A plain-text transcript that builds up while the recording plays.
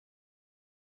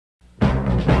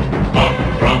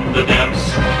the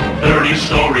depths, 30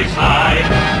 stories high.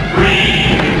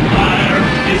 Breathing fire,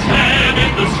 his head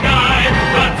in the sky.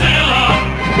 Godzilla,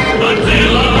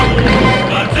 Godzilla,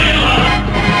 Godzilla,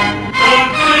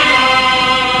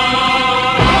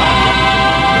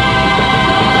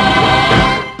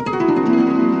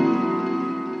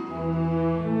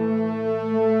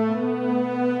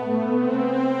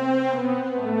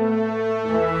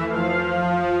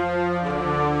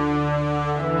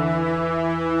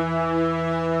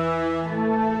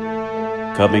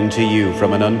 Coming to you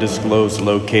from an undisclosed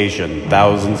location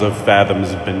thousands of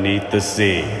fathoms beneath the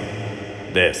sea,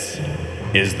 this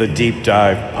is the Deep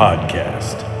Dive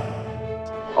Podcast.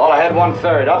 All ahead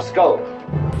 1/3, up scope.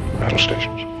 Battle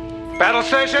stations. Battle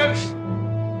stations!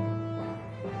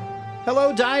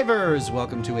 Hello, divers!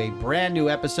 Welcome to a brand new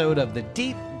episode of the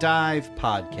Deep Dive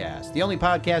Podcast, the only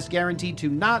podcast guaranteed to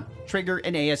not trigger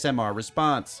an ASMR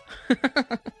response.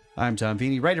 I'm Tom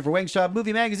Feeney, writer for Wingstop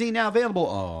Movie Magazine, now available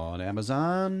on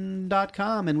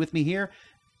Amazon.com. And with me here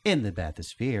in the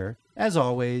bathysphere, as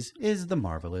always, is the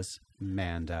marvelous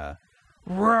Manda.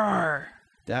 Roar!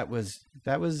 That was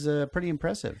pretty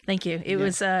impressive. Thank you. It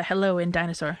was hello in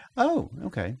dinosaur. Oh,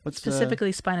 okay. What's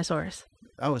Specifically Spinosaurus.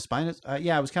 Oh, a Spinus?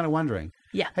 Yeah, I was kind of wondering.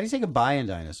 Yeah. How do you say goodbye in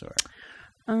dinosaur?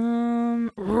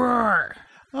 Roar.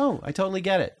 Oh, I totally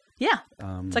get it. Yeah.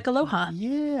 It's like aloha.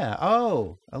 Yeah.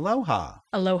 Oh, aloha.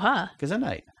 Aloha.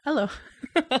 Gesundheit. Hello.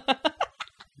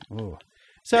 Oh.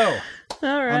 So,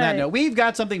 All right. on that note, we've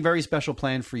got something very special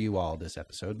planned for you all this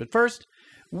episode. But first,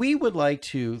 we would like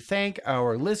to thank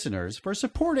our listeners for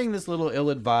supporting this little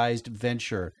ill-advised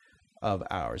venture of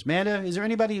ours. Manda, is there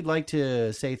anybody you'd like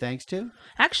to say thanks to?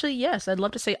 Actually, yes. I'd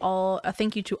love to say a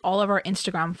thank you to all of our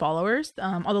Instagram followers.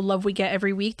 All the love we get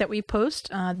every week that we post.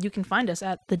 You can find us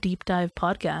at the Deep Dive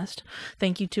Podcast.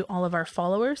 Thank you to all of our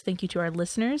followers. Thank you to our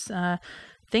listeners.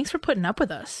 Thanks for putting up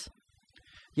with us.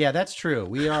 Yeah, that's true.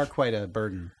 We are quite a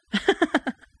burden.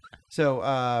 So,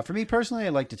 for me personally,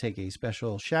 I'd like to take a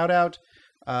special shout out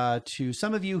to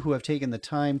some of you who have taken the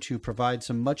time to provide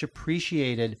some much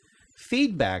appreciated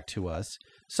feedback to us.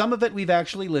 Some of it we've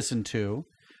actually listened to.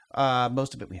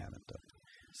 Most of it we haven't,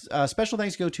 though. Special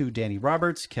thanks go to Danny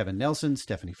Roberts, Kevin Nelson,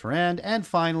 Stephanie Ferrand, and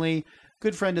finally,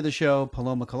 good friend of the show,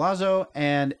 Paloma Colazzo,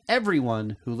 and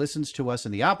everyone who listens to us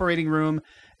in the operating room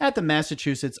at the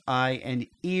Massachusetts Eye and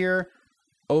Ear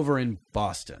over in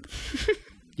Boston.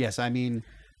 Yes, I mean,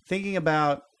 thinking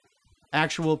about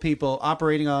actual people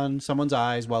operating on someone's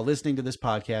eyes while listening to this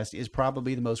podcast is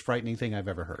probably the most frightening thing I've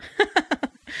ever heard.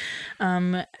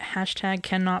 Hashtag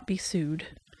cannot be sued.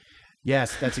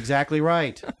 Yes, that's exactly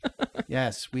right.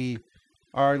 Yes,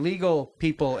 our legal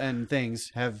people and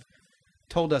things have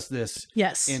told us this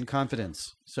Yes. in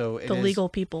confidence. So it The is, legal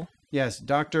people. Yes,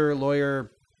 doctor,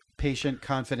 lawyer, patient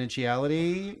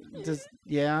confidentiality.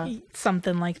 Yeah.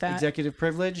 Something like that. Executive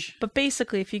privilege. But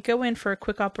basically, if you go in for a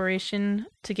quick operation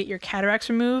to get your cataracts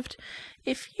removed,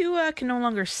 if you can no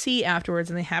longer see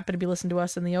afterwards and they happen to be listening to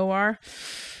us in the OR,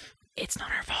 it's not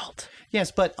our fault.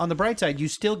 Yes, but on the bright side, you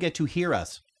still get to hear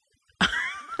us.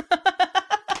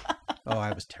 Oh,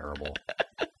 I was terrible.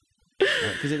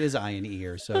 Because it is eye and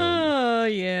ear, so Oh,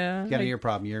 yeah. you got an ear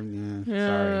problem. You're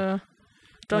sorry.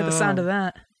 Don't like the sound of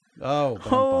that. Oh, bum,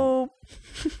 bum. Oh.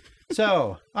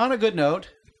 So, on a good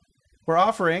note, we're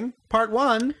offering part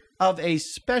 1 of a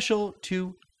special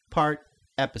 2-part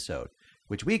episode,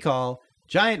 which we call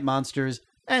Giant Monsters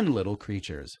and Little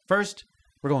Creatures. First,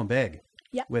 we're going big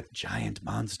with giant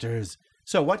monsters.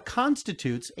 So, what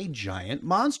constitutes a giant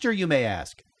monster, you may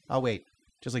ask? I'll wait.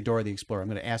 Just like Dora the Explorer, I'm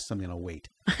going to ask something and I'll wait.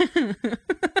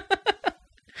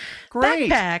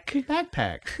 Great.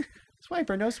 Backpack.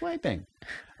 Swiper, no swiping.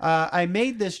 I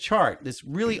made this chart, this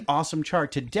really awesome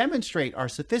chart, to demonstrate our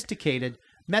sophisticated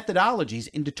methodologies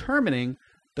in determining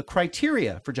the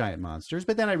criteria for giant monsters.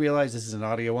 But then I realized this is an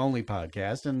audio-only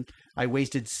podcast, and I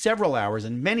wasted several hours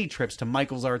and many trips to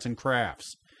Michael's Arts and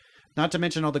Crafts. Not to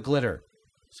mention all the glitter.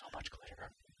 So much glitter.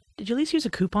 Did you at least use a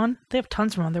coupon? They have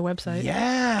tons from on their website.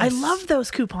 Yes. I love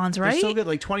those coupons, right? They're so good,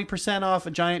 like 20% off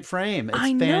a giant frame. It's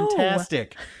I know.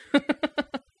 fantastic.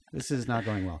 This is not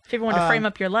going well. If you ever want to frame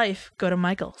up your life, go to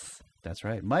Michael's. That's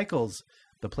right. Michael's,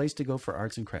 the place to go for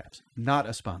arts and crafts. Not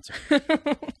a sponsor.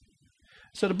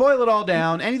 So to boil it all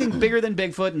down, anything bigger than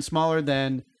Bigfoot and smaller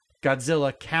than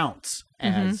Godzilla counts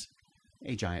as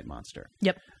a giant monster.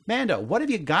 Yep. Manda, what have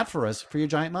you got for us for your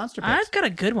giant monster picks? I've got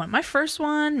a good one. My first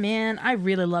one, man, I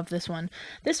really love this one.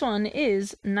 This one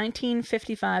is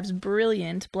 1955's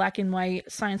brilliant black and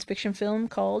white science fiction film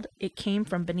called It Came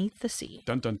From Beneath the Sea.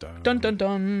 Dun, dun, dun. Dun, dun,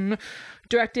 dun.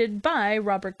 Directed by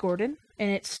Robert Gordon,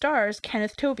 and it stars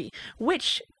Kenneth Tobey,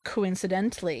 which,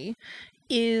 coincidentally,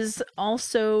 is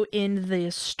also in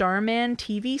the Starman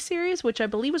TV series, which I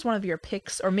believe was one of your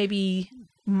picks, or maybe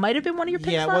might have been one of your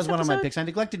picks. Yeah, it was one of my episode. picks. I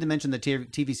neglected to mention the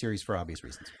TV series for obvious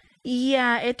reasons.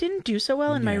 Yeah, it didn't do so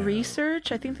well in my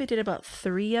research. I think they did about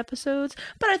 3 episodes,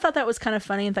 but I thought that was kind of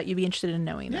funny and thought you'd be interested in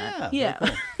knowing that. Yeah.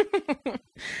 Very cool.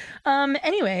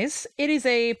 Anyways, it is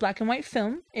a black and white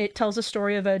film. It tells a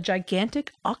story of a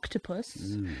gigantic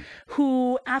octopus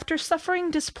who, after suffering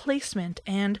displacement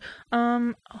and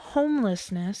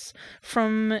homelessness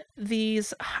from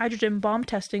these hydrogen bomb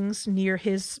testings near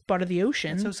his spot of the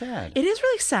ocean. That's so sad. It is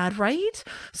really sad, right?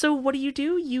 So what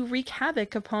do? You wreak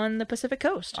havoc upon the Pacific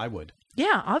coast. I would.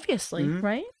 Yeah, obviously,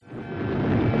 right?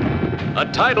 A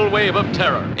tidal wave of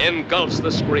terror engulfs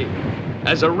the screen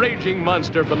as a raging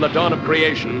monster from the dawn of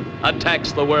creation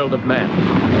attacks the world of man.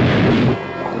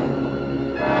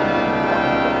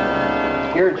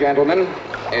 Here, gentlemen,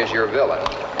 is your villain.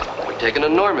 It would take an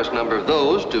enormous number of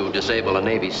those to disable a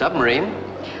Navy submarine.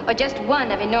 Or just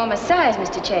one of enormous size,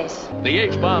 Mr. Chase. The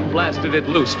H-bomb blasted it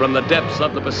loose from the depths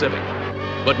of the Pacific.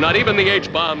 But not even the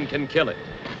H-bomb can kill it.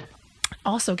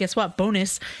 Also, guess what?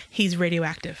 Bonus, he's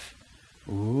radioactive.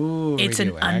 Ooh, It's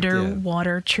an radioactive.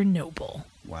 underwater Chernobyl.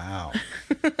 Wow.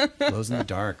 Glows in the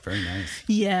dark. Very nice.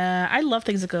 Yeah, I love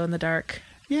things that glow in the dark.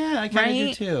 Yeah, I kind of do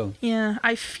Right? too. Yeah,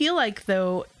 I feel like,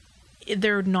 though,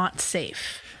 they're not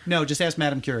safe. No, just ask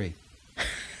Madame Curie.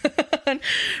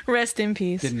 Rest in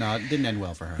peace. Didn't end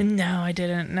well for her. No, I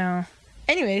didn't. No.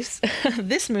 Anyways,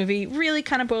 this movie really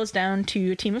kind of boils down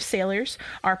to a team of sailors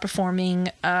are performing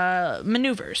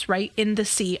maneuvers, right, in the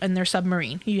sea in their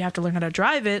submarine. You have to learn how to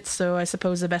drive it, so I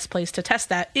suppose the best place to test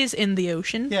that is in the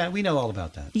ocean. Yeah, we know all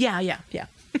about that. Yeah.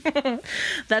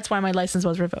 That's why my license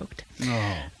was revoked.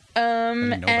 Oh. I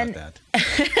didn't know about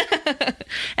that.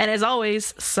 And as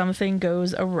always, something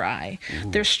goes awry.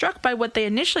 Ooh. They're struck by what they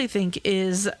initially think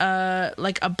is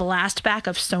like a blast back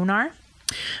of sonar.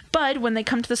 But when they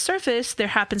come to the surface, there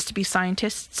happens to be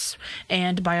scientists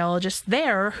and biologists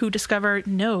there who discover,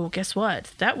 no, guess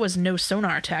what? That was no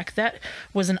sonar attack. That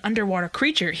was an underwater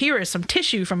creature. Here is some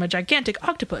tissue from a gigantic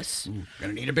octopus.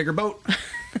 Gonna need a bigger boat.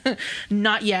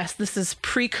 Not yes, this is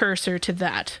precursor to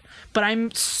that. But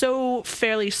I'm so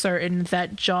fairly certain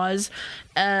that Jaws,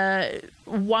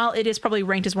 while it is probably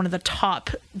ranked as one of the top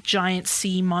giant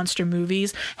sea monster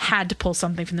movies, had to pull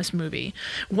something from this movie.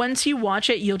 Once you watch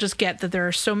it, you'll just get that there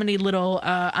are so many little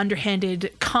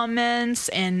underhanded comments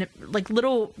and like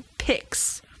little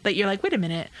picks that you're like, wait a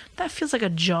minute, that feels like a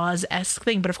Jaws-esque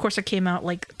thing. But of course, it came out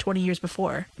like 20 years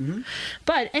before. Mm-hmm.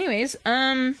 But anyways,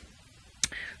 I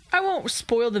won't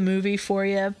spoil the movie for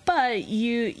you, but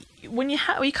when you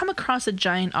come across a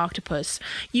giant octopus,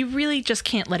 you really just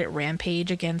can't let it rampage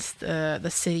against the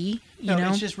city. You know?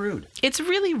 It's just rude. It's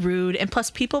really rude, and plus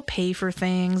people pay for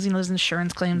things. There's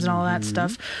insurance claims and all that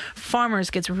stuff. Farmers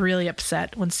gets really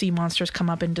upset when sea monsters come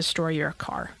up and destroy your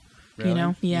car.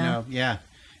 Really? Yeah. Yeah.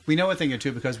 We know a thing or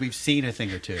two because we've seen a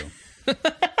thing or two.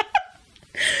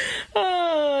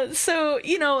 So,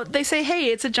 they say, hey,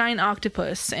 it's a giant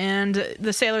octopus. And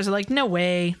the sailors are like, no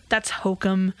way. That's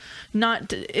hokum.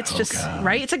 It's just,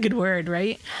 right? It's a good word,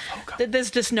 right? There's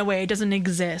just no way. It doesn't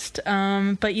exist.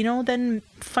 But, then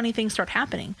funny things start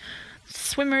happening.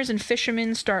 Swimmers and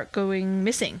fishermen start going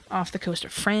missing off the coast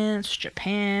of France,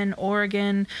 Japan,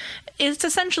 Oregon. It's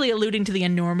essentially alluding to the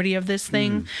enormity of this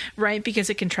thing, right? Because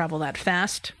it can travel that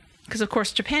fast. Because, of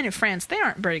course, Japan and France, they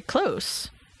aren't very close.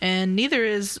 And neither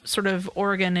is sort of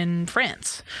Oregon and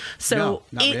France. So no,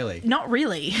 not really. Not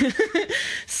really.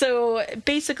 So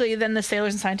basically, then the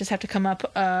sailors and scientists have to come up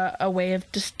a way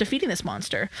of just defeating this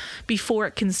monster before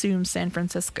it consumes San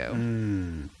Francisco.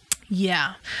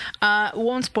 Yeah.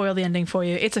 Won't spoil the ending for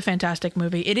you. It's a fantastic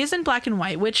movie. It is in black and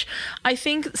white, which I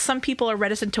think some people are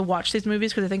reticent to watch these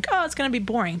movies because they think, oh, it's going to be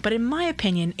boring. But in my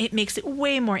opinion, it makes it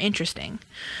way more interesting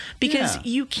because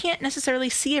you can't necessarily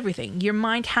see everything. Your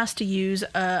mind has to use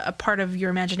a part of your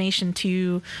imagination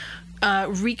to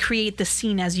recreate the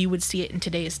scene as you would see it in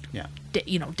today's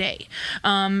day.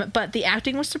 But the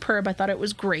acting was superb. I thought it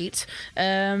was great.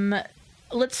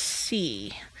 Let's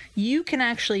see. You can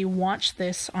actually watch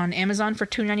this on Amazon for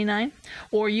 $2.99,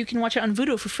 or you can watch it on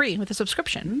Vudu for free with a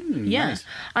subscription. Nice.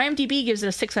 IMDb gives it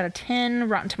a 6 out of 10.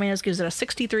 Rotten Tomatoes gives it a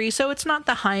 63. So it's not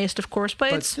the highest, of course,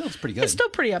 but it's pretty good. It's still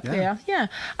pretty up there. Yeah.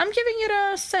 I'm giving it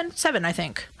a 7, I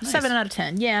think. Nice. 7 out of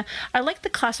 10. Yeah. I like the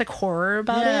classic horror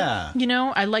about it.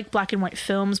 I like black and white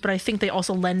films, but I think they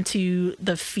also lend to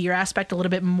the fear aspect a little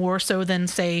bit more so than,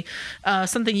 say,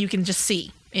 something you can just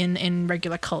see in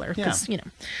regular color, because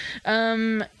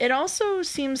it also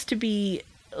seems to be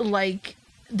like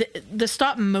the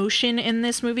stop motion in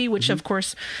this movie, which of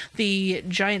course the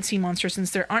giant sea monster,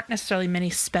 since there aren't necessarily many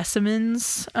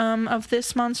specimens of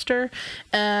this monster,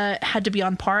 had to be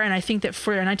on par. And I think that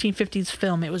for a 1950s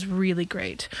film, it was really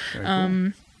great. Very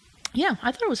cool. Yeah,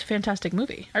 I thought it was a fantastic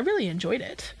movie. I really enjoyed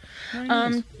it. Very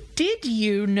nice. Did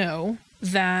you know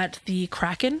that the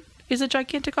Kraken is a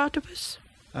gigantic octopus?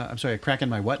 I'm sorry, cracking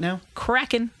my what now?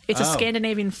 Kraken. It's a Oh.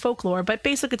 Scandinavian folklore, but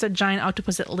basically it's a giant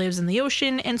octopus that lives in the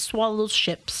ocean and swallows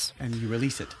ships. And you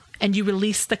release it. And you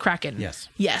release the Kraken. Yes.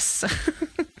 Yes.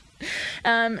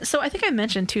 So I think I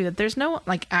mentioned too that there's no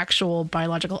like actual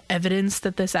biological evidence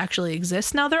that this actually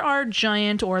exists. Now there are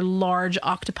giant or large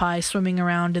octopi swimming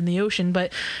around in the ocean,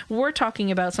 but we're talking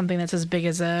about something that's as big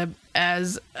as a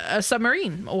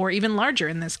submarine, or even larger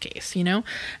in this case. You know,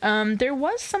 there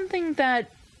was something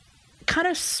that kind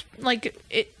of like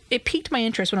it piqued my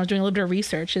interest when I was doing a little bit of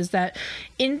research. Is that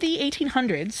in the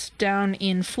 1800s down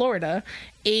in Florida,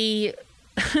 a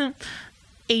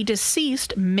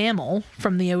deceased mammal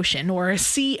from the ocean, or a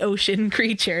sea ocean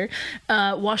creature,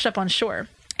 washed up on shore.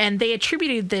 And they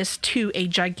attributed this to a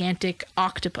gigantic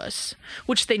octopus,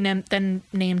 which they then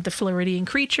named the Floridian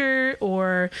creature,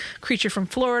 or creature from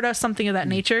Florida, something of that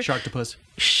nature. Sharktopus.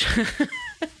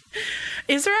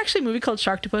 Is there actually a movie called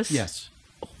Sharktopus? Yes.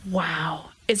 Wow.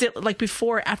 Is it like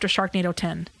before or after Sharknado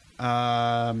 10?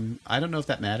 I don't know if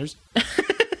that matters.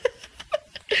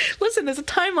 Listen, there's a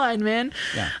timeline, man.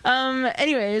 Yeah.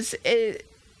 Anyways,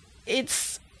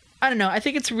 it's I don't know. I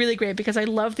think it's really great because I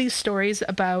love these stories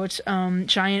about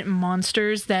giant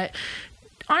monsters that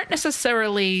aren't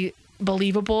necessarily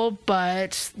believable,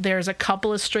 but there's a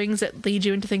couple of strings that lead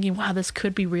you into thinking, wow, this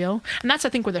could be real. And that's, I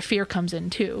think, where the fear comes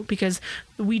in too, because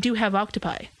we do have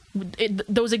octopi.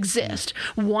 Those exist.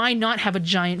 Why not have a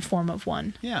giant form of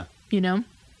one? Yeah. You know?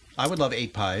 I would love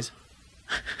 8 pies.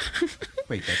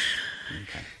 Wait, that's...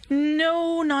 Okay.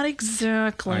 No, not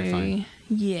exactly. All right, fine.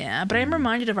 Yeah, but I'm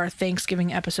reminded of our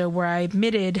Thanksgiving episode where I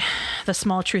admitted the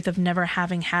small truth of never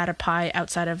having had a pie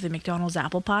outside of the McDonald's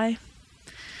apple pie.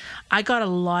 I got a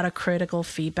lot of critical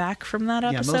feedback from that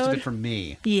episode. Yeah, most of it from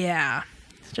me. Yeah.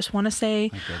 Just want to say,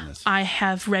 My goodness. I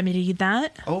have remedied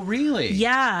that. Oh, really?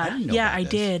 Yeah. I didn't know yeah, about I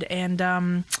this. did.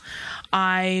 And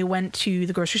I went to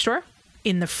the grocery store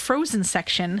in the frozen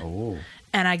section, Oh.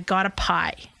 and I got a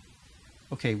pie.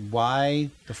 Okay, why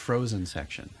the frozen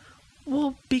section?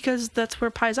 Well, because that's where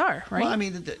pies are, right? Well, I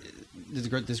mean,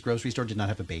 this grocery store did not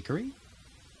have a bakery.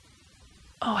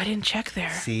 Oh, I didn't check there.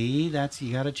 See, you got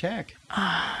to check. All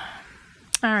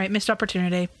right, missed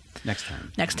opportunity. Next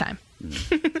time. Next time.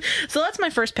 So that's my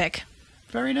first pick.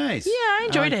 Very nice. Yeah, I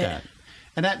enjoyed like it. That.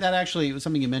 And that actually was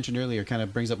something you mentioned earlier, kind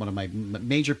of brings up one of my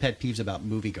major pet peeves about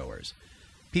moviegoers.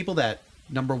 People that,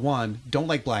 number one, don't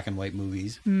like black and white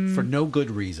movies for no good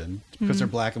reason, because they're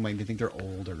black and white and they think they're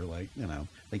old or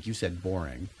like you said,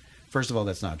 boring. First of all,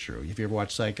 that's not true. If you ever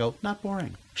watch Psycho, not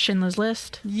boring. Schindler's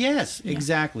List. Yes,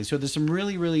 exactly. So there's some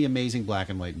really, really amazing black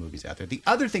and white movies out there. The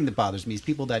other thing that bothers me is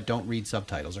people that don't read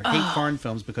subtitles or hate foreign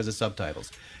films because of subtitles.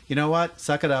 You know what?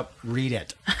 Suck it up. Read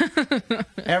it.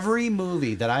 Every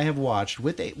movie that I have watched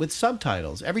with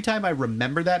subtitles, every time I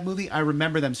remember that movie, I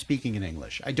remember them speaking in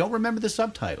English. I don't remember the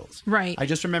subtitles. Right. I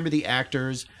just remember the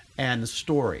actors and the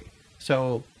story.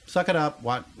 So suck it up.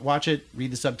 Watch it.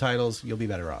 Read the subtitles. You'll be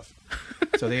better off.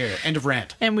 So there you go. End of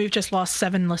rant. And we've just lost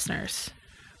 7 listeners.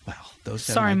 Well, those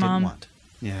 7 Sorry, I didn't Mom. want.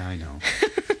 Yeah, I know.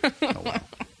 Oh, well.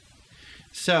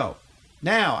 So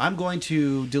now I'm going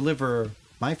to deliver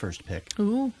my first pick.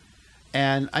 Ooh.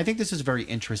 And I think this is a very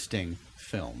interesting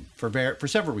film for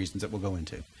several reasons that we'll go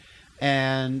into.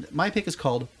 And my pick is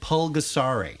called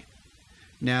Pulgasari.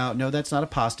 Now, no, that's not a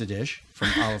pasta dish from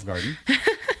Olive Garden.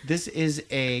 This is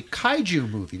a kaiju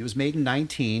movie that was made in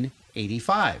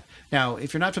 1985. Now,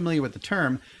 if you're not familiar with the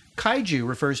term, kaiju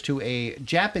refers to a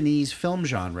Japanese film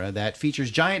genre that features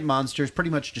giant monsters pretty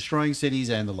much destroying cities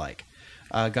and the like.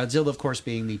 Godzilla, of course,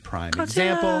 being the prime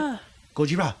example.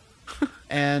 Gojira.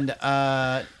 And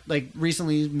like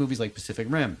recently, movies like Pacific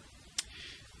Rim.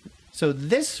 So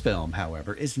this film,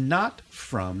 however, is not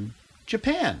from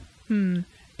Japan.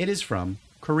 It is from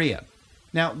Korea.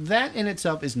 Now, that in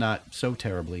itself is not so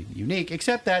terribly unique,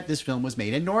 except that this film was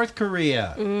made in North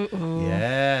Korea.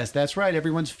 Yes, that's right.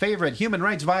 Everyone's favorite human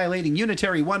rights violating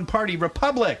unitary one-party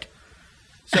republic.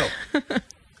 So,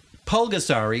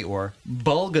 Pulgasari, or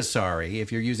Bulgasari,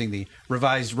 if you're using the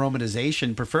revised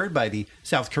romanization preferred by the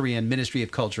South Korean Ministry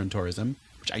of Culture and Tourism,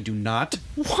 which I do not.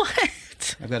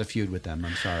 What? I've got a feud with them.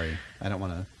 I'm sorry. I don't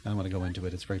want to go into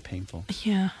it. It's very painful.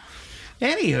 Yeah.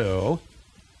 Anywho,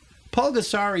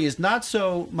 Pulgasari is not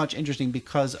so much interesting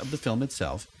because of the film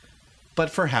itself, but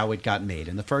for how it got made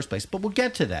in the first place. But we'll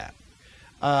get to that.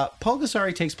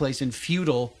 Pulgasari takes place in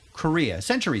feudal Korea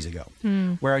centuries ago,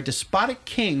 where a despotic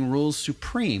king rules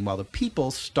supreme while the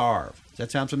people starve. Does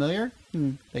that sound familiar?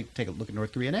 Take a look at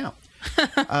North Korea now.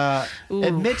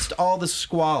 Amidst all the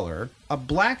squalor, a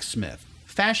blacksmith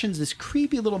fashions this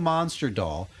creepy little monster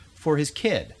doll for his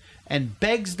kid and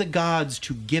begs the gods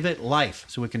to give it life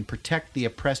so it can protect the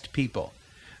oppressed people.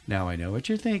 Now, I know what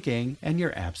you're thinking, and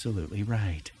you're absolutely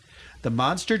right. The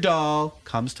monster doll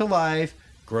comes to life,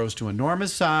 grows to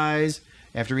enormous size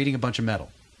after eating a bunch of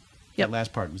metal. Yep. That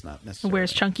last part was not necessary.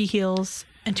 Wears chunky heels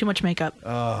and too much makeup.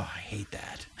 Oh, I hate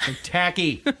that. So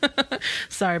tacky.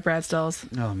 Sorry, Brad's dolls.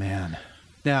 Oh, man.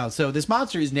 Now, so this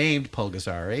monster is named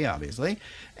Pulgasari, obviously,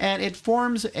 and it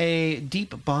forms a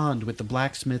deep bond with the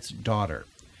blacksmith's daughter.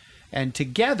 And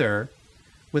together,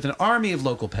 with an army of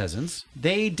local peasants,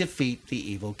 they defeat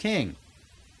the evil king.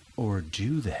 Or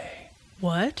do they?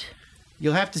 What?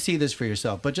 You'll have to see this for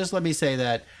yourself, but just let me say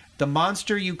that the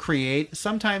monster you create,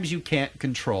 sometimes you can't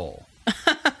control.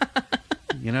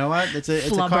 You know what? It's a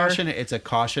caution. It's a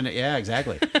caution. Yeah,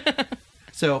 exactly.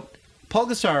 So,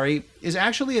 Pulgasari is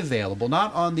actually available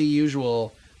not on the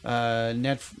usual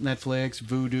Netflix,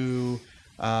 Vudu,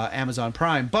 Amazon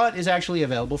Prime, but is actually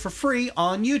available for free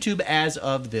on YouTube as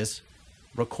of this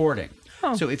recording.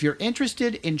 Oh. So if you're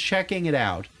interested in checking it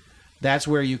out, that's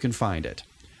where you can find it.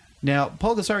 Now,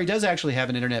 Pulgasari does actually have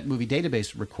an Internet Movie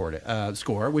Database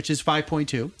score, which is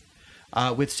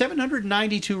 5.2, with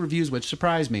 792 reviews, which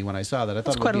surprised me when I saw that. I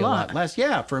thought it would be a lot less.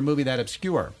 Yeah, for a movie that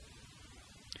obscure.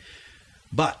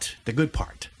 But the good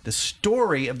part, the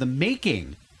story of the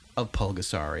making of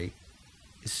Pulgasari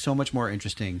is so much more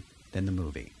interesting than the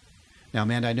movie. Now,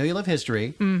 Amanda, I know you love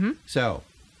history, so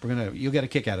you'll get a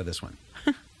kick out of this one.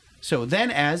 So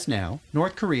then, as now,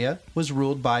 North Korea was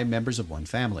ruled by members of one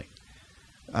family.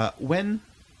 When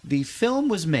the film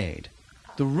was made,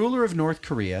 the ruler of North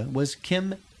Korea was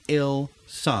Kim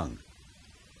Il-sung.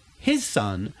 His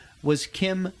son was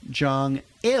Kim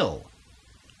Jong-il,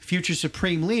 future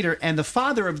supreme leader, and the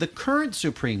father of the current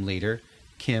supreme leader,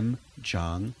 Kim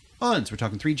Jong-un. So we're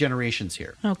talking 3 generations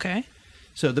here. Okay.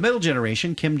 So the middle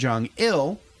generation, Kim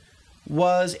Jong-il,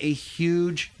 was a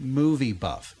huge movie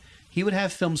buff. He would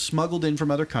have films smuggled in from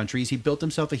other countries. He built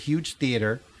himself a huge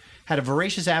theater, had a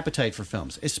voracious appetite for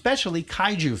films, especially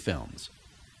kaiju films.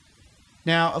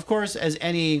 Now, of course, as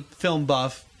any film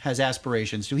buff has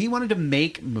aspirations to, he wanted to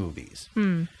make movies.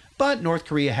 But North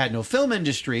Korea had no film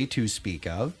industry to speak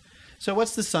of. So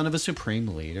what's the son of a supreme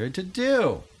leader to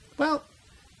do? Well,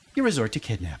 you resort to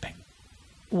kidnapping.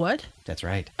 What? That's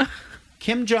right.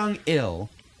 Kim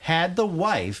Jong-il had the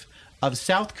wife of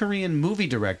South Korean movie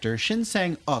director Shin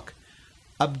Sang-uk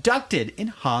abducted in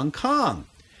Hong Kong.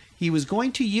 He was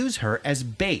going to use her as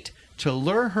bait to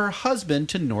lure her husband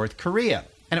to North Korea,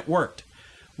 and it worked.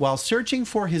 While searching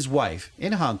for his wife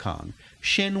in Hong Kong,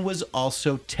 Shin was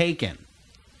also taken.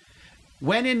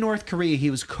 When in North Korea,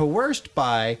 he was coerced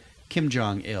by Kim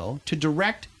Jong-il to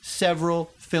direct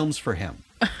several films for him,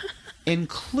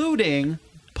 including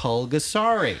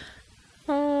Pulgasari.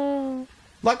 Oh.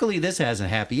 Luckily, this has a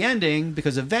happy ending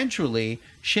because eventually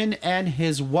Shin and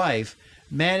his wife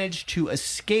managed to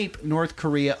escape North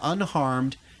Korea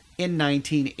unharmed in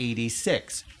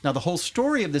 1986. Now, the whole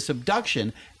story of this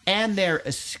abduction and their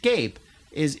escape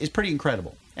is pretty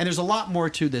incredible. And there's a lot more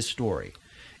to this story.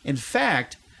 In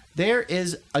fact, there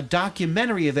is a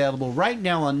documentary available right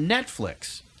now on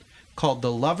Netflix called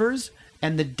The Lovers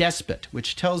and the Despot,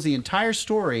 which tells the entire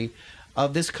story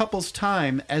of this couple's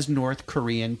time as North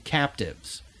Korean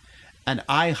captives. And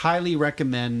I highly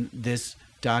recommend this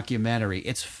documentary.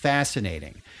 It's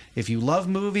fascinating. If you love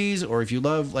movies or if you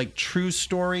love like true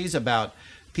stories about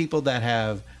people that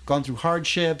have gone through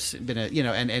hardships, been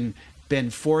and been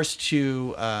forced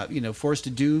to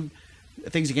do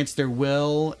things against their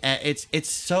will, it's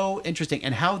so interesting.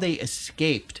 And how they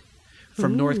escaped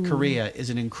from North Korea is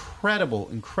an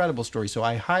incredible story. So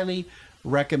I highly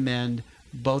recommend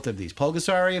both of these.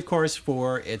 Pulgasari, of course,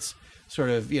 for its sort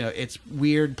of, its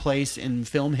weird place in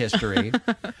film history.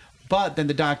 But then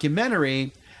the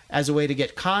documentary as a way to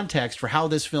get context for how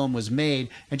this film was made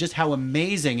and just how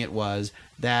amazing it was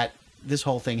that this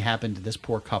whole thing happened to this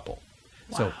poor couple.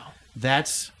 Wow. So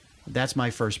that's my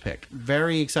first pick.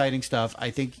 Very exciting stuff.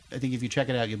 I think if you check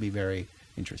it out, you'll be very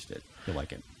interested. You'll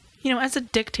like it. As a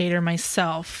dictator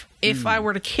myself, if I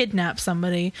were to kidnap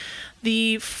somebody,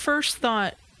 the first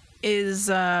thought is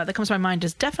that comes to my mind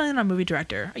is definitely not a movie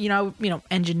director.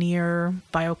 Engineer,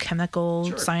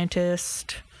 biochemical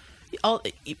scientist,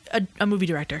 a movie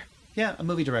director. Yeah, a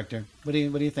movie director. What do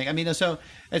you think? I mean, so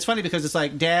it's funny because it's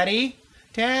like, Daddy,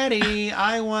 Daddy,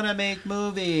 I want to make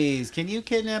movies. Can you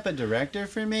kidnap a director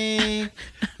for me?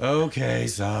 Okay,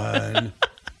 son.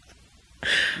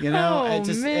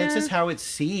 It's just how it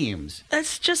seems.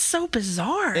 That's just so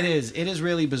bizarre. It is. It is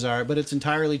really bizarre, but it's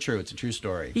entirely true. It's a true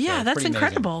story. Yeah, so that's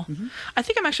incredible. Mm-hmm. I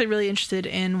think I'm actually really interested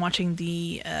in watching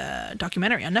the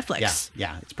documentary on Netflix.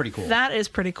 Yeah, it's pretty cool. That is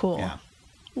pretty cool. Yeah.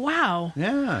 Wow.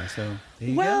 Yeah, so there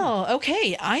you go. go.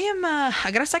 Okay.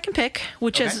 I got a second pick,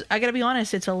 which is, I got to be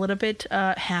honest, it's a little bit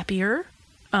happier.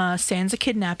 Sans a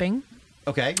kidnapping.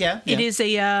 Okay, yeah. It is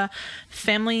a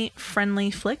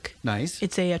family-friendly flick. Nice.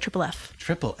 It's a triple F.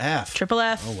 Triple F. Triple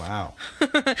F. Oh, wow.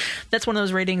 That's one of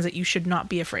those ratings that you should not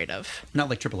be afraid of. Not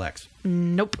like Triple X.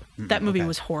 Nope. That movie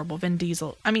was horrible. Vin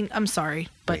Diesel. I mean, I'm sorry,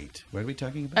 but... Wait, what are we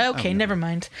talking about? Okay, never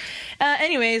mind.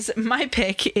 Anyways, my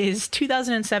pick is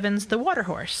 2007's The Water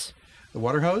Horse. The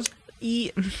Water Hose?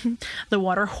 The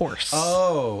Water Horse.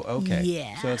 Oh, okay.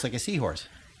 Yeah. So it's like a seahorse.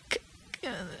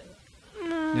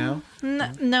 No?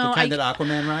 No. The kind that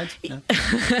Aquaman rides? No?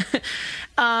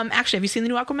 Actually, have you seen the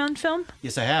new Aquaman film?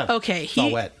 Yes, I have. Okay. It's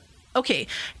all wet. Okay,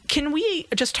 can we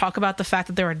just talk about the fact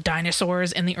that there are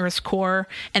dinosaurs in the Earth's core,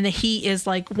 and that he is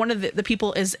like one of the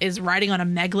people is riding on a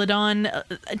megalodon?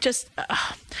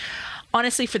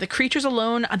 Honestly, for the creatures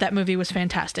alone, that movie was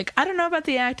fantastic. I don't know about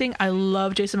the acting. I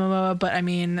love Jason Momoa, but I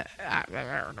mean,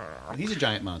 he's a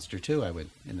giant monster too.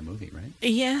 In the movie, right?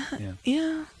 Yeah.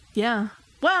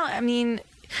 Well, I mean.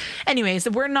 Anyways,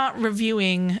 we're not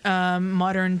reviewing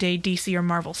modern day DC or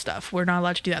Marvel stuff. We're not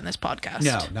allowed to do that in this podcast.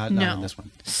 No, not on this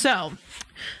one. So,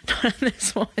 not on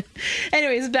this one.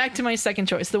 Anyways, back to my second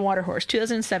choice, The Water Horse,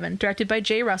 2007, directed by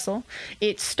Jay Russell.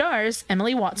 It stars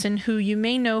Emily Watson, who you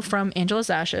may know from Angela's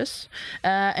Ashes,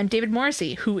 and David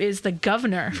Morrissey, who is the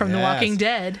governor from The Walking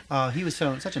Dead. Oh, he was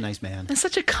such a nice man. And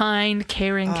such a kind,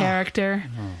 caring character.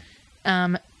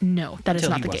 No, that is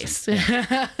not the case.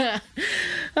 Yeah.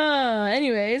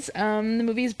 Anyways, the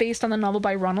movie is based on the novel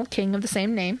by Ronald King of the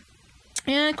same name.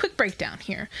 And a quick breakdown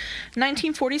here.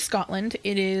 1940 Scotland.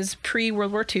 It is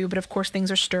pre-World War II, but of course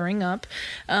things are stirring up.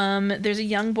 There's a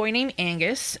young boy named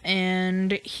Angus,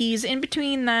 and he's in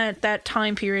between that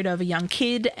time period of a young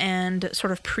kid and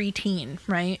sort of preteen,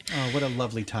 right? Oh, what a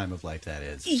lovely time of life that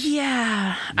is.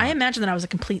 Yeah. I imagine that I was a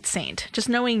complete saint. Just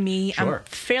knowing me, sure. I'm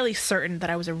fairly certain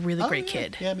that I was a really great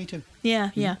kid. Yeah, me too.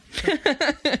 Yeah. Sure.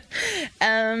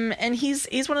 And he's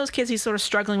one of those kids, he's sort of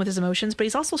struggling with his emotions, but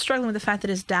he's also struggling with the fact that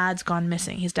his dad's gone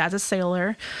missing. His dad's a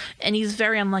sailor, and he's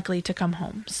very unlikely to come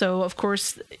home. So, of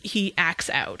course, he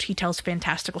acts out. He tells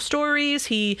fantastical stories.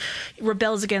 He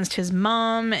rebels against his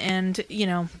mom, and,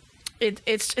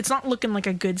 it's not looking like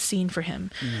a good scene for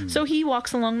him. So he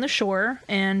walks along the shore,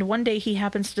 and one day he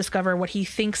happens to discover what he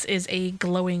thinks is a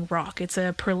glowing rock. It's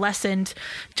a pearlescent,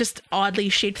 just oddly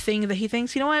shaped thing that he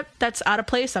thinks, you know what, that's out of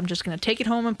place. I'm just going to take it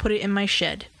home and put it in my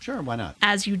shed. Sure, why not?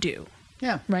 As you do.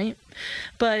 Yeah. Right?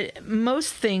 But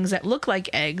most things that look like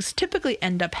eggs typically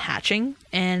end up hatching,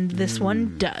 and this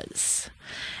one does.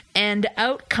 And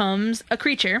out comes a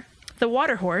creature, the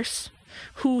water horse,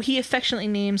 who he affectionately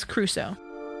names Crusoe.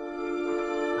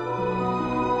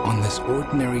 On this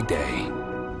ordinary day,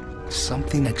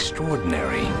 something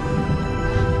extraordinary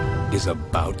is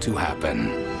about to happen.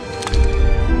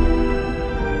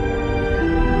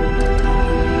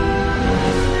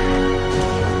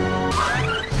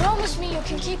 Promise me you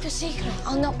can keep a secret.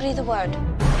 I'll not breathe a word.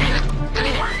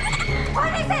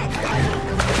 What is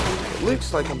it?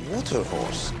 Looks like a water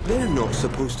horse. They're not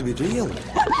supposed to be real.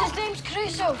 His name's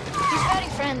Crusoe. He's very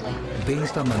friendly.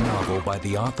 Based on the novel by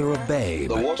the author of Babe.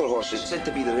 The water horse is said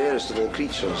to be the rarest of all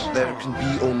creatures. There can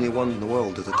be only one in the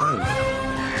world at a time.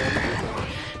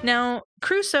 Now,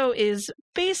 Crusoe is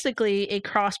basically a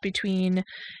cross between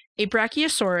a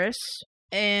Brachiosaurus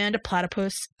and a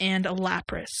platypus and a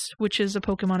Lapras, which is a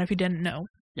Pokemon if you didn't know.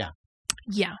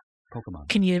 Yeah. Pokemon.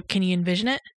 Can you envision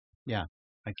it? Yeah.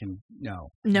 I can.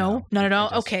 No, not at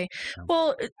all. Okay. No.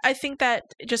 Well, I think that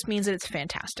just means that it's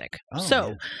fantastic.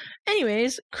 Oh,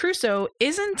 anyways, Crusoe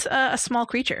isn't a small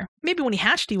creature. Maybe when he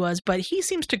hatched he was, but he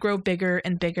seems to grow bigger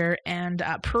and bigger and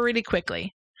pretty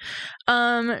quickly.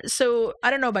 So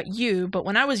I don't know about you, but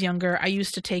when I was younger, I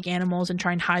used to take animals and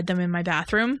try and hide them in my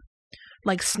bathroom,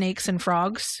 like snakes and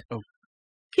frogs. Oh.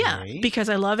 Yeah, because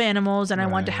I love animals and I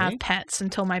wanted to have Right. pets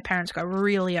until my parents got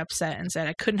really upset and said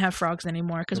I couldn't have frogs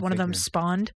anymore because Go one of them figure.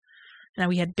 spawned. And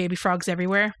we had baby frogs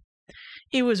everywhere.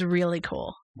 It was really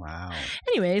cool. Wow.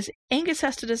 Anyways, Angus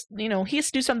has to just, he has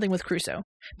to do something with Crusoe.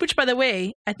 Which, by the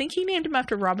way, I think he named him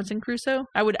after Robinson Crusoe.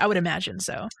 I would imagine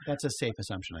so. That's a safe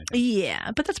assumption, I think.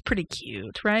 Yeah, but that's pretty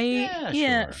cute, right?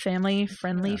 Yeah, sure.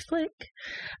 Family-friendly flick.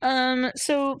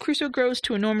 So Crusoe grows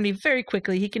to enormity very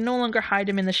quickly. He can no longer hide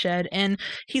him in the shed, and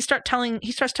he starts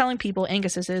telling people,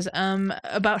 Angus is,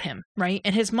 about him, right?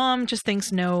 And his mom just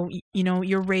thinks, no,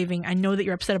 you're raving. I know that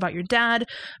you're upset about your dad.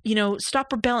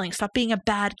 Stop rebelling. Stop being a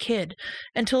bad kid.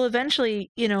 Until eventually,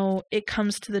 it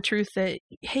comes to the truth that,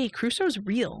 hey, Crusoe's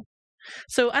real.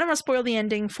 So I don't want to spoil the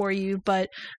ending for you, but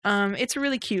it's a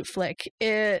really cute flick.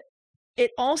 It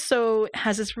also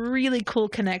has this really cool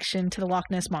connection to the Loch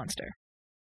Ness Monster.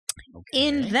 Okay.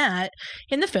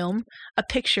 In the film, a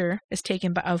picture is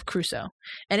taken of Crusoe,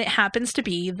 and it happens to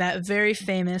be that very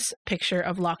famous picture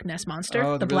of Loch Ness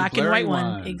Monster, the black and white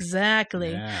one.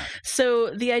 Exactly. Yeah. So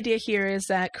the idea here is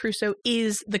that Crusoe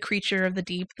is the creature of the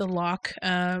deep, the loch,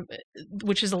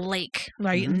 which is a lake,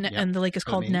 right? Mm-hmm. And the lake is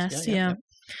called Ness. Yeah.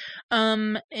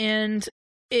 And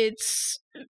it's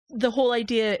the whole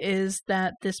idea is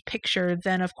that this picture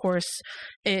then, of course,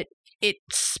 it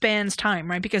spans time,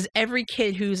 right? Because every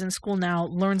kid who's in school now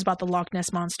learns about the Loch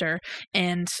Ness Monster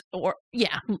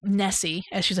Nessie,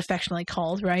 as she's affectionately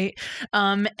called, right?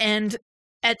 And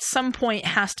at some point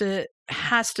has to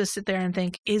sit there and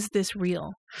think, is this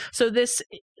real? So this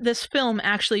film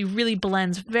actually really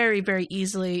blends very, very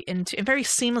easily and very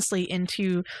seamlessly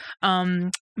into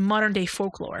modern day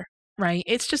folklore. Right.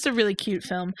 It's just a really cute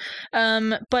film.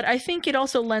 But I think it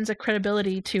also lends a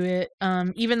credibility to it,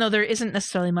 even though there isn't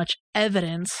necessarily much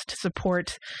evidence to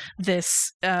support this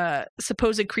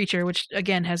supposed creature, which,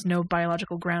 again, has no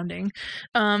biological grounding.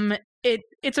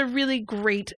 It's a really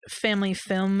great family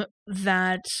film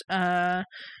that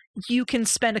you can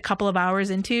spend a couple of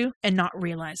hours into and not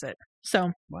realize it.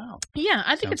 So, wow. Yeah,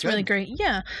 I think it's really great.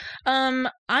 Yeah.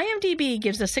 IMDb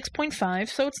gives it a 6.5,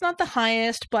 so it's not the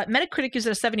highest, but Metacritic gives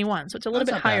it a 71, so it's a little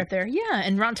bit higher up there. Yeah,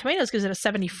 and Rotten Tomatoes gives it a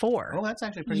 74. Oh, that's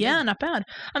actually pretty good. Yeah, not bad.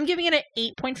 I'm giving it an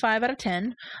 8.5 out of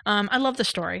 10. I love the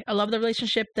story. I love the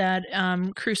relationship that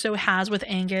Crusoe has with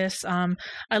Angus. I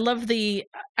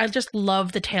just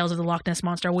love the tales of the Loch Ness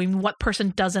Monster. I mean, what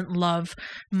person doesn't love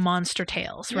monster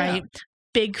tales, right?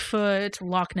 Bigfoot,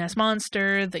 Loch Ness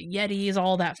Monster, the Yetis,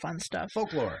 all that fun stuff.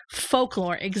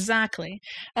 Folklore, exactly.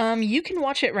 You can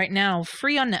watch it right now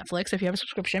free on Netflix if you have a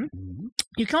subscription. Mm-hmm.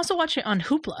 You can also watch it on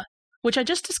Hoopla, which I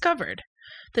just discovered.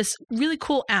 This really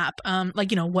cool app.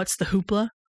 What's the Hoopla?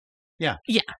 Yeah.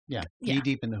 Knee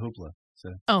deep in the Hoopla.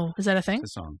 So, is that a thing?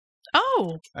 It's a song.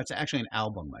 Oh! That's actually an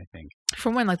album, I think.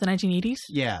 From when, like the 1980s?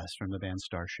 Yes, from the band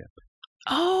Starship.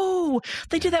 Oh,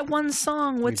 they did that one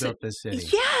song. What's it? This City.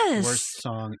 Yes. Worst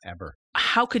song ever.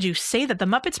 How could you say that? The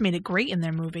Muppets made it great in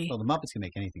their movie. Well, the Muppets can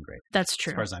make anything great. That's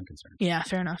true. As far as I'm concerned. Yeah,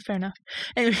 fair enough.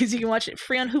 Anyways, you can watch it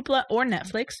free on Hoopla or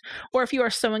Netflix. Or if you are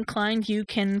so inclined, you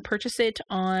can purchase it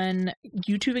on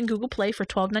YouTube and Google Play for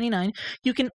 $12.99.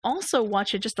 You can also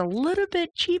watch it just a little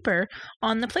bit cheaper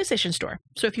on the PlayStation Store.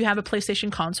 So if you have a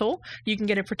PlayStation console, you can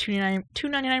get it for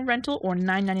 $2.99 rental or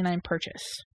 $9.99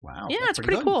 purchase. Wow. Yeah, it's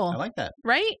pretty cool. I like that.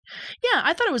 Right? Yeah,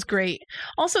 I thought it was great.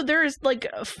 Also, there's like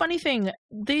a funny thing.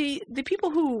 The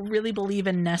people who really believe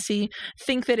in Nessie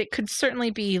think that it could certainly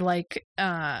be like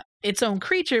its own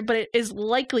creature, but it is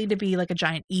likely to be like a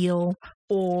giant eel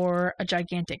or a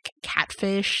gigantic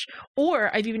catfish, or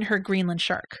I've even heard Greenland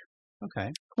shark.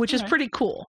 Okay. Which is pretty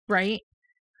cool, right?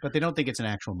 But they don't think it's an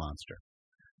actual monster.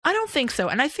 I don't think so.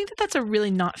 And I think that that's a really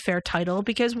not fair title,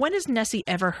 because when has Nessie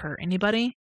ever hurt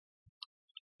anybody?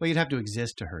 Well, you'd have to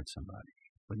exist to hurt somebody.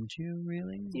 Wouldn't you,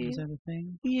 really? Is that a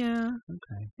thing? Yeah.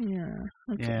 Okay. Yeah.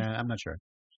 Okay. Yeah, I'm not sure.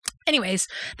 Anyways,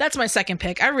 that's my second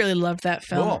pick. I really loved that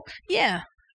film. Cool. Yeah.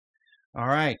 All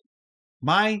right.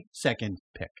 My second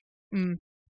pick.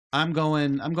 I'm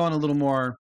going a little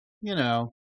more,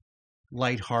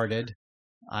 lighthearted,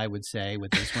 I would say,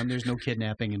 with this one. There's no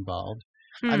kidnapping involved.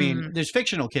 I mean, there's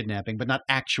fictional kidnapping, but not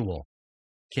actual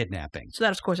kidnapping. So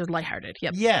that, of course, is lighthearted.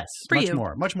 Yep. Yes.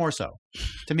 Much more so.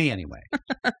 To me, anyway.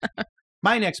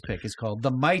 My next pick is called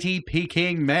The Mighty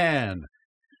Peking Man.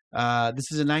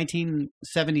 This is a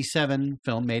 1977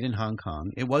 film made in Hong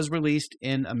Kong. It was released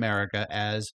in America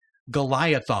as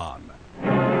Goliathon.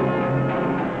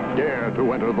 Dare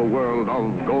to enter the world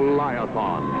of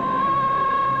Goliathon.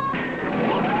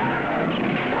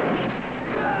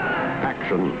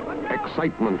 Action,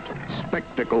 excitement,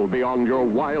 spectacle beyond your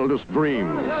wildest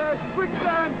dreams.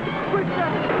 Quicksand!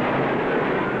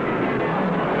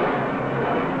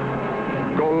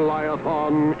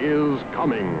 Goliathon is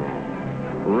coming.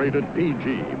 Rated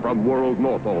PG from World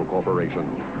Northall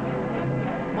Corporation.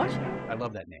 What? I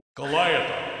love that name.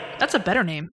 Goliathon. That's a better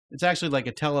name. It's actually like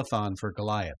a telethon for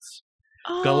Goliaths.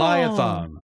 Oh.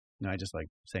 Goliathon. No, I just like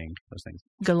saying those things.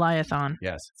 Goliathon.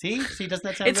 Yes. See, doesn't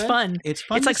that sound It's good? fun. It's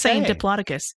fun. It's like saying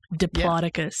Diplodocus.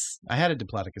 Diplodocus. Yeah. I had a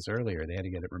Diplodocus earlier. They had to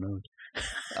get it removed.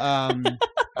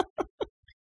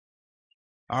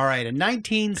 All right. In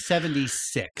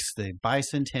 1976, the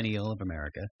bicentennial of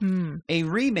America, a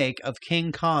remake of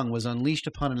King Kong was unleashed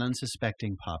upon an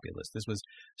unsuspecting populace. This was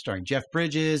starring Jeff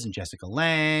Bridges and Jessica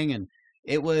Lange, and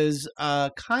it was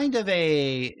kind of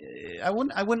a I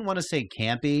wouldn't want to say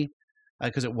campy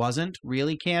because it wasn't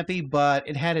really campy, but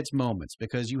it had its moments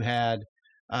because you went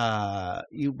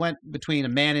between a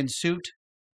man in suit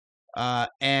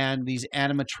and these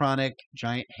animatronic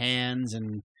giant hands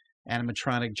and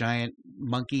animatronic giant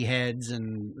monkey heads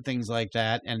and things like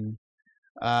that, and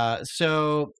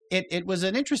so it was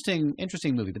an interesting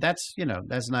movie, but that's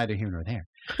neither here nor there.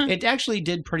 It actually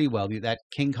did pretty well. That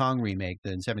King Kong remake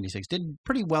in '76 did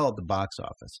pretty well at the box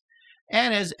office,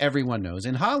 and as everyone knows,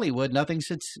 in Hollywood, nothing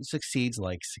succeeds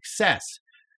like success.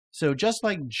 So just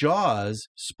like Jaws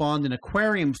spawned an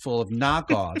aquarium full of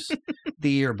knockoffs the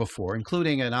year before,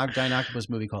 including a giant octopus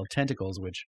movie called Tentacles,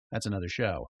 which that's another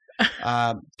show.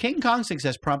 King Kong's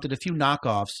success prompted a few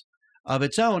knockoffs of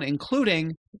its own,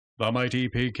 including The Mighty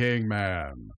Peking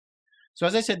Man. So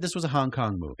as I said, this was a Hong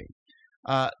Kong movie.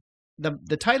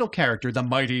 The title character, the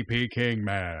Mighty Peking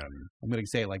Man, I'm going to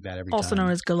say it like that every time. Also known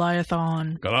as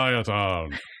Goliathon.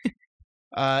 Goliathon.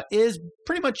 Is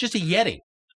pretty much just a Yeti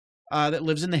that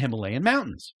lives in the Himalayan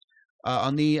mountains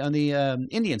on the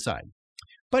Indian side.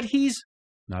 But he's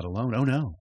not alone. Oh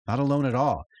no, not alone at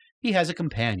all. He has a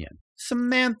companion,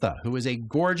 Samantha, who is a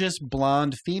gorgeous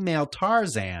blonde female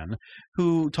Tarzan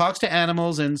who talks to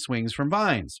animals and swings from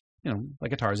vines,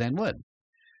 like a Tarzan would.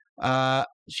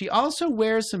 She also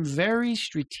wears some very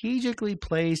strategically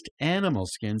placed animal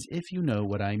skins, if you know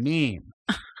what I mean.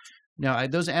 Now,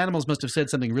 those animals must have said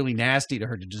something really nasty to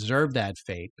her to deserve that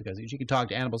fate, because she can talk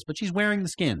to animals, but she's wearing the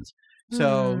skins.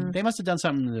 So they must have done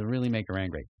something to really make her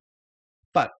angry.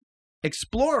 But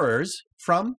explorers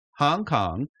from Hong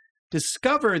Kong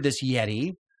discover this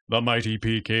Yeti, the Mighty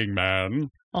Peking Man,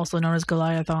 also known as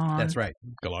Goliathon. That's right,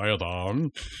 Goliathon.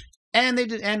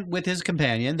 And with his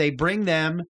companion, they bring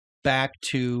them back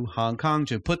to Hong Kong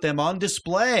to put them on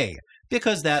display,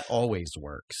 because that always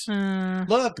works.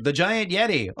 Look, the giant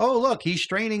Yeti. Oh, look, he's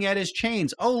straining at his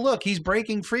chains. Oh, look, he's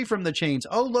breaking free from the chains.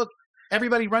 Oh, look,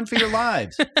 everybody run for your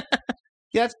lives.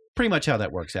 Yeah, that's pretty much how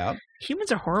that works out.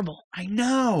 Humans are horrible. I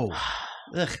know.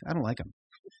 Ugh, I don't like them.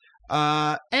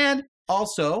 And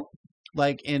also,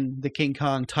 like in the King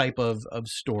Kong type of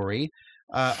story,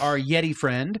 our Yeti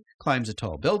friend climbs a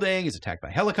tall building, is attacked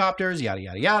by helicopters, yada,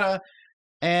 yada, yada.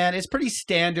 And it's pretty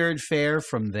standard fare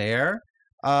from there.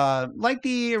 Like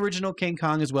the original King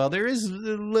Kong as well, there is a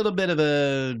little bit of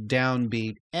a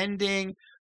downbeat ending.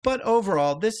 But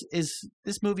overall, this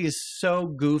movie is so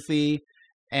goofy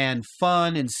and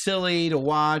fun and silly to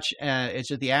watch. It's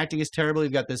just the acting is terrible.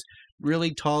 You've got this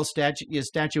really tall,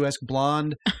 statuesque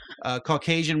blonde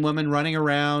Caucasian woman running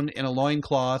around in a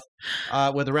loincloth,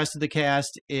 where the rest of the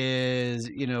cast is,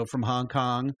 from Hong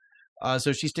Kong.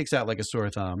 So she sticks out like a sore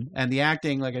thumb. And the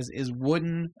acting, like, is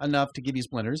wooden enough to give you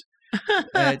splinters.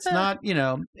 It's not,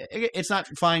 it's not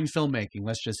fine filmmaking.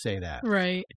 Let's just say that.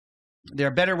 Right. There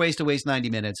are better ways to waste 90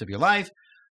 minutes of your life.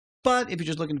 But if you're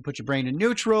just looking to put your brain in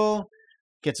neutral,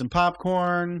 get some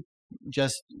popcorn,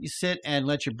 just sit and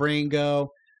let your brain go,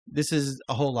 this is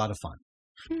a whole lot of fun.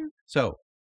 So,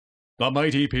 The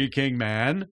Mighty Peking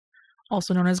Man,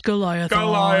 also known as Goliathon.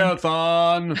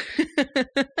 Goliathon.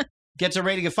 Gets a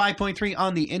rating of 5.3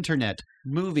 on the Internet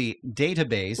Movie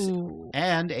Database. Ooh.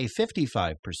 And a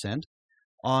 55%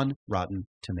 on Rotten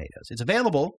Tomatoes. It's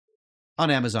available on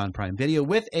Amazon Prime Video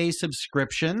with a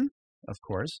subscription, of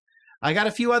course. I got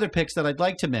a few other picks that I'd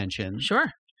like to mention. Sure.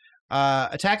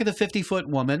 Attack of the 50-Foot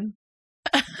Woman.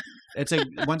 It's a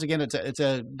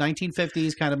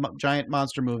 1950s kind of giant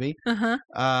monster movie.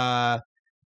 Uh-huh.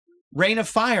 Reign of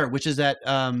Fire, which is that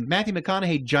Matthew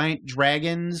McConaughey giant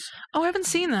dragons. Oh, I haven't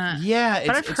seen that. Yeah,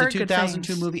 it's a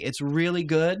 2002 movie. It's really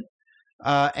good.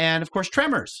 And of course,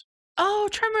 Tremors. Oh,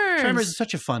 Tremors. Tremors is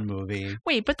such a fun movie.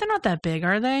 Wait, but they're not that big,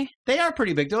 are they? They are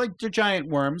pretty big. They're giant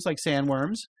worms, like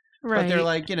sandworms. Right. But they're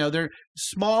like, they're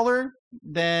smaller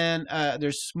than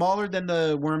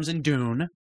the worms in Dune,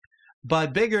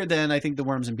 but bigger than I think the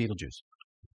worms in Beetlejuice.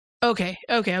 Okay.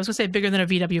 I was going to say bigger than a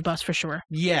VW bus for sure.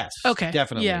 Yes. Okay.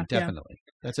 Definitely. Yeah.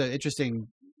 That's an interesting,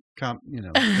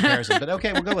 comparison. But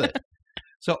okay, we'll go with it.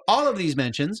 So all of these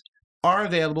mentions are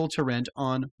available to rent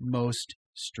on most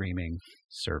streaming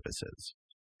services.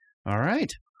 All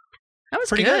right. That was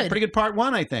pretty good. Pretty good part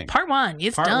one, I think. Part one.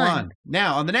 It's part done. one.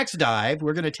 Now, on the next dive,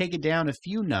 we're going to take it down a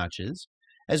few notches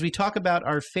as we talk about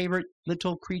our favorite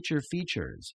little creature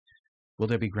features. Will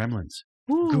there be gremlins?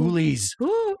 Ooh. Ghoulies?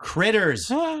 Ooh.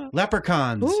 Critters?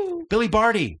 Leprechauns? Ooh. Billy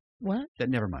Barty? What?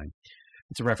 Never mind.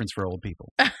 It's a reference for old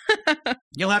people.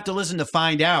 You'll have to listen to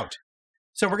find out.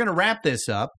 So we're going to wrap this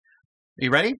up. Are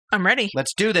you ready? I'm ready.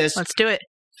 Let's do this. Let's do it.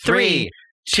 3,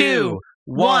 2,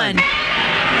 1. Well,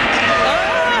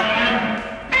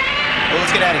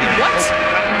 let's get out of here. What?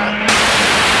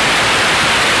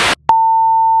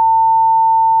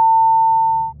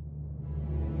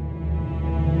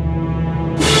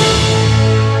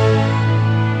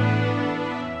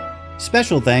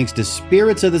 Special thanks to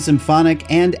Spirits of the Symphonic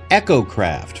and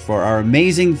Echocraft for our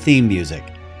amazing theme music.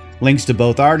 Links to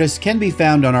both artists can be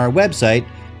found on our website,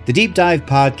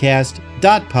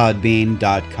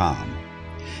 thedeepdivepodcast.podbean.com.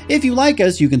 If you like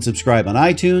us, you can subscribe on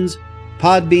iTunes,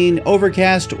 Podbean,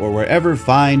 Overcast, or wherever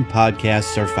fine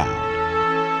podcasts are found.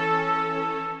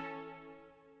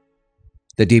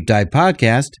 The Deep Dive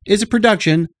Podcast is a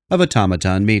production of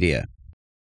Automaton Media.